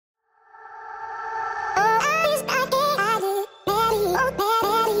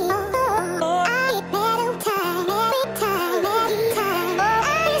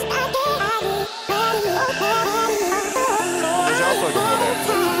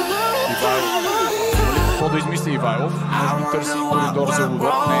да измисли Ивайлов. Може би търси коридор за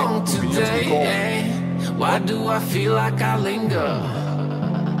удар. Не, Винилски гол. Why do I feel like I linger?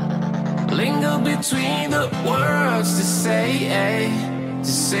 Linger between the words to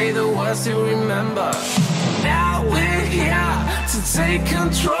say the words to remember. Now we're here to take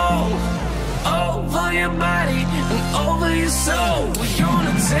control over your body and over your soul. We're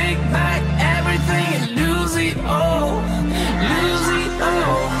gonna take back everything and lose it all. Lose it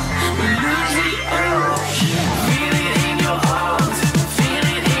all. Lose it all. Feel it in your arms. Feel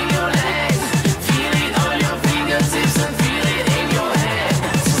it in your legs. Feel it on your fingertips and feel it in your head.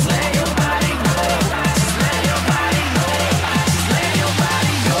 Just let your body go. Just let your body go. Just let your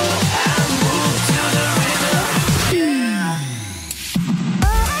body go and move to the rhythm.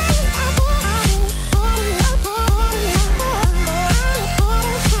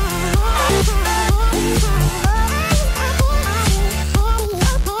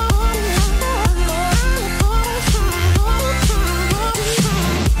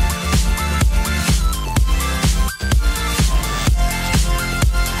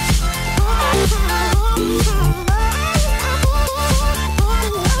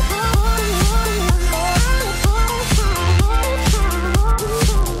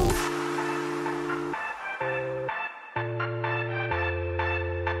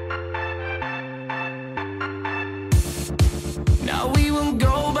 Now we won't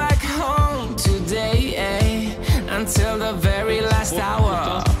go back home today, until the very last hour.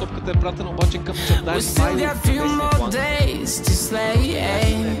 We still got few more days to slay,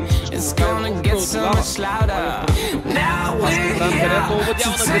 it's gonna get so much louder. Now we're here to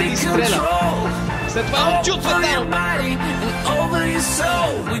take control over your body and over your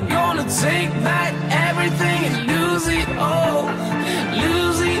soul. We're gonna take back everything and lose it all.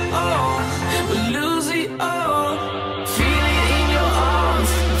 Lose it all. Lose it all. Feel it in your arms.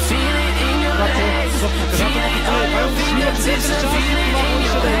 Feel it in your legs. Feel it on your fingertips and feel it in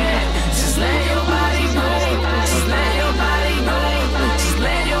your head. Just let your body go. Just let your body go. Just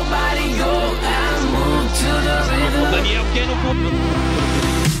let your body go and move to the rhythm.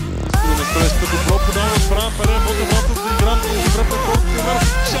 Добро подаване от страна Пере, Ботев Вратса за игра, добре прекорът Кумер,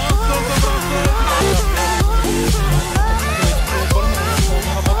 шанс за Вратса!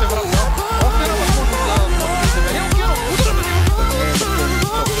 На Ботев Вратса, още една възможност за Демерил Геров, удара бе!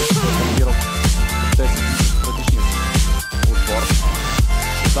 Геров, тези предишния отбор.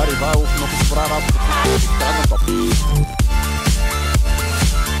 Цhavdar Ivaylov много добра работа, като изкрадна топ.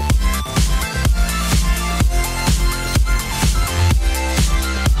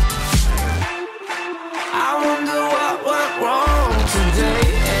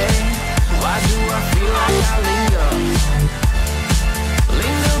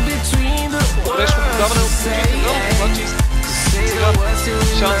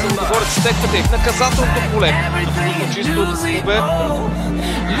 Шанс да отговорят с текпата в наказателното поле. Чисто добе.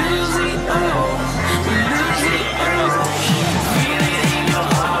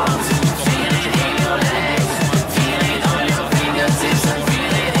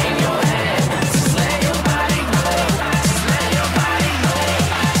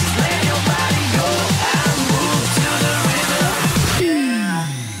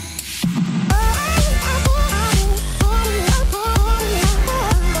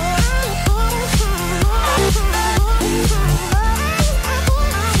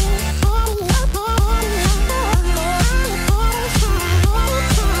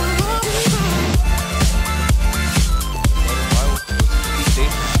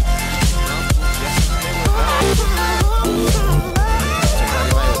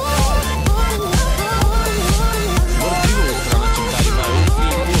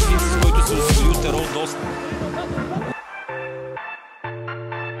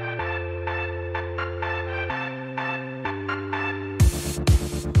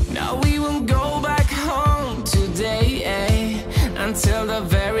 Now we won't go back home today, until the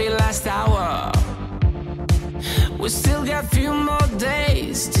very last hour. We still got few more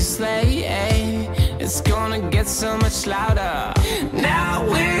days to slay, it's gonna get so much louder. Now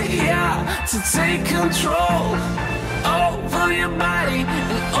we're here to take control over your body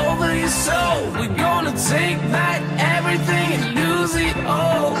and over your soul. We're gonna take back everything and lose it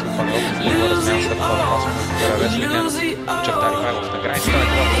all. Lose it all. Lose it all. Chavdar Ivaylov на границата на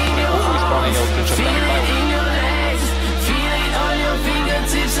Feel it in your изпълнение от arms. Chavdar Feel it Ivaylov. in your legs. Feel it on your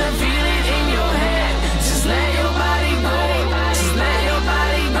fingertips and feel it in your head. Just let your body go. Just let your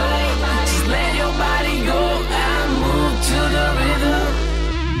body go. Just let your body go and move to the rhythm.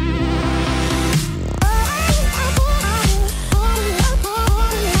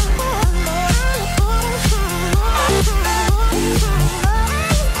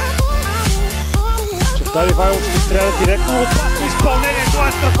 Чавдар Ивайлов ще стреля директно. Опасно изпълнение. Това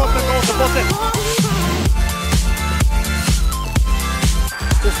е страхотен гол за Ботев.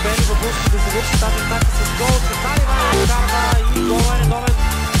 Успели Въбулски да завърши тази атака с гол. Чавдар Ивайлов карва и гол е редовен.